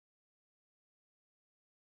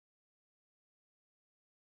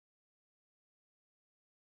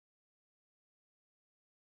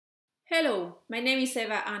Hello, my name is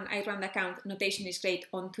Eva and I run the account Notation is Great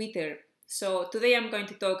on Twitter. So today I'm going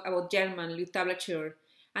to talk about German lute tablature,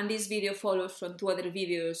 and this video follows from two other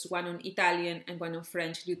videos, one on Italian and one on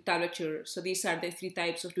French lute tablature. So these are the three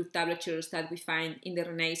types of lute tablatures that we find in the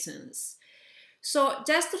Renaissance. So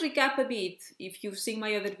just to recap a bit, if you've seen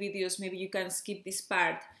my other videos, maybe you can skip this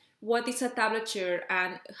part. What is a tablature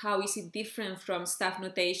and how is it different from staff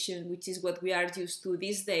notation, which is what we are used to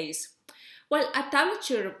these days? Well, a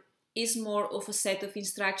tablature is more of a set of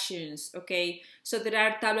instructions, okay? So there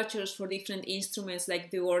are tablatures for different instruments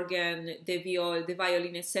like the organ, the viol, the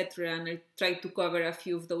violin, etc. And I try to cover a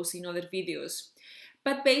few of those in other videos.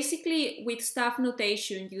 But basically, with staff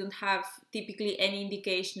notation, you don't have typically any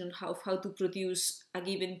indication on how to produce a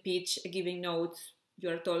given pitch, a given note.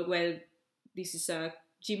 You are told, well, this is a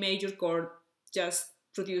G major chord, just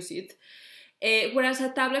produce it. Whereas a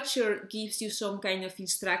tablature gives you some kind of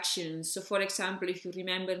instructions. So for example, if you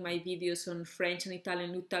remember my videos on French and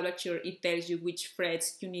Italian lute tablature, it tells you which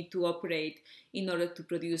frets you need to operate in order to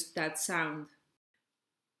produce that sound.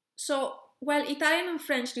 So while Italian and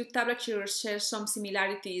French lute tablature share some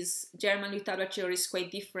similarities, German lute tablature is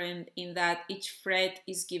quite different in that each fret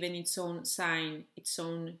is given its own sign, its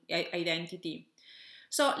own identity.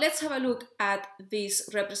 So let's have a look at this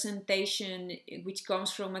representation, which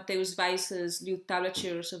comes from Matthäus Weissel's lute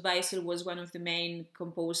tablature. So Weissel was one of the main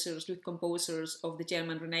composers, lute composers of the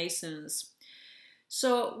German Renaissance.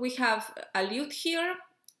 So we have a lute here.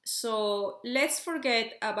 So let's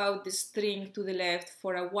forget about the string to the left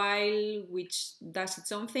for a while, which does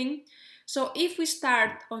its own thing. So if we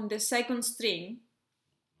start on the second string,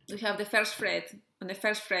 we have the first fret. On the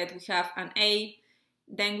first fret, we have an A.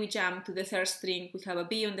 Then we jump to the third string, we have a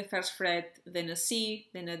B on the first fret, then a C,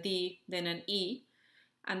 then a D, then an E.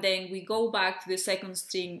 And then we go back to the second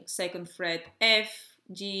string, second fret, F,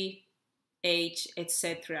 G, H,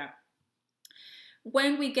 etc.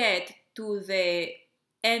 When we get to the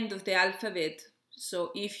end of the alphabet,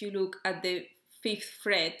 so if you look at the fifth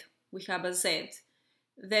fret, we have a Z,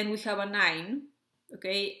 then we have a 9,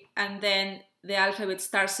 okay? And then the alphabet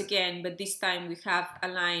starts again, but this time we have a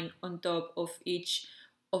line on top of each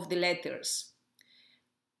of the letters.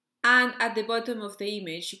 And at the bottom of the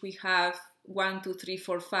image, we have 1, 2, 3,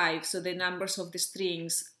 4, 5, so the numbers of the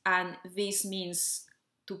strings, and this means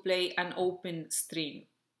to play an open string.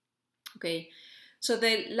 Okay, so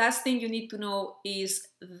the last thing you need to know is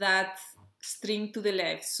that string to the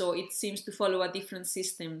left, so it seems to follow a different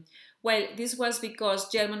system. Well, this was because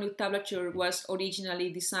German lute tablature was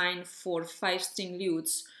originally designed for 5-string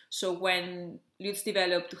lutes, so when lutes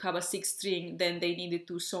developed to have a 6th string, then they needed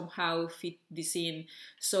to somehow fit this in.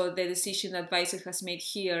 So the decision that Weissel has made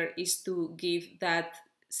here is to give that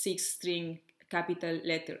 6th string capital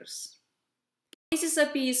letters. This is a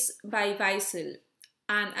piece by Weissel.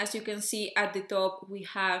 And as you can see at the top, we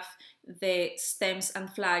have the stems and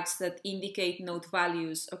flags that indicate note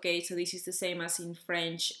values. Okay, so this is the same as in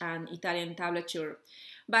French and Italian tablature.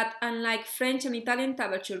 But unlike French and Italian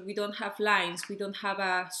tablature, we don't have lines, we don't have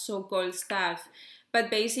a so-called staff. But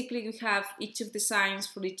basically we have each of the signs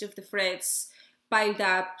for each of the frets piled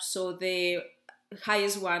up, so the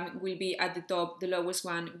highest one will be at the top, the lowest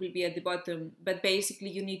one will be at the bottom. But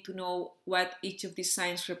basically you need to know what each of these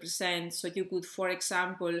signs represent. So you could, for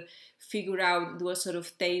example, figure out, do a sort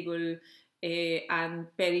of table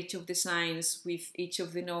and pair each of the signs with each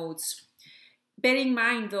of the notes. Bear in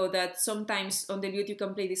mind though that sometimes on the lute you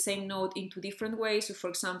can play the same note in two different ways. So for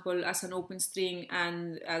example, as an open string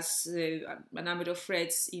and as a number of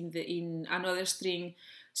frets in another string.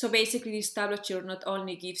 So basically this tablature not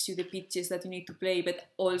only gives you the pitches that you need to play, but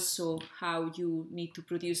also how you need to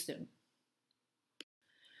produce them.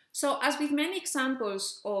 So as with many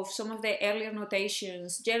examples of some of the earlier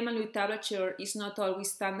notations, German lute tablature is not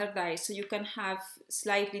always standardized, so you can have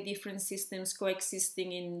slightly different systems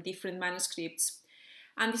coexisting in different manuscripts.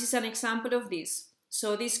 And this is an example of this.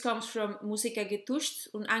 So this comes from Musica getuscht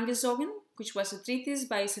und angezogen, which was a treatise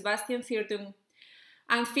by Sebastian Virdung.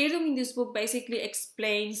 And Virdung in this book basically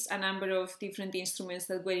explains a number of different instruments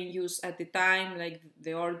that were in use at the time, like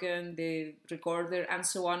the organ, the recorder, and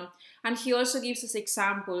so on. And he also gives us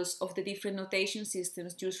examples of the different notation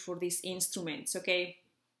systems used for these instruments, okay?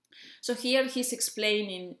 So here he's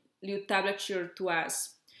explaining lute tablature to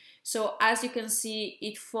us. So as you can see,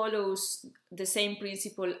 it follows the same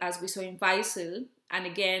principle as we saw in Weissel. And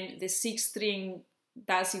again, the 6th string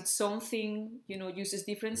does its own thing, uses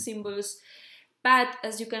different symbols. But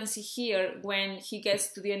as you can see here, when he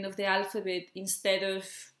gets to the end of the alphabet, instead of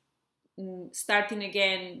starting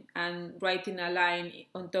again and writing a line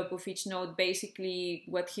on top of each note, basically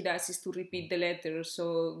what he does is to repeat the letter.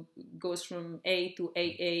 So it goes from A to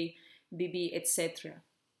AA, BB, etc.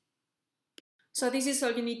 So this is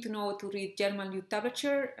all you need to know to read German lute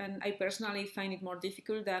tablature, and I personally find it more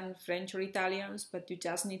difficult than French or Italians, but you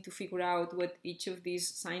just need to figure out what each of these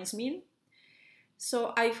signs mean.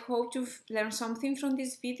 So I hope you've learned something from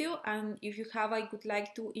this video, and if you have, I would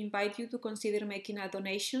like to invite you to consider making a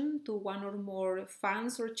donation to one or more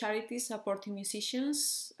funds or charities supporting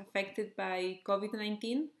musicians affected by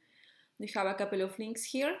COVID-19. We have a couple of links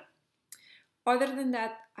here. Other than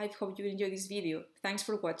that, I hope you enjoyed this video. Thanks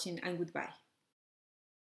for watching and goodbye.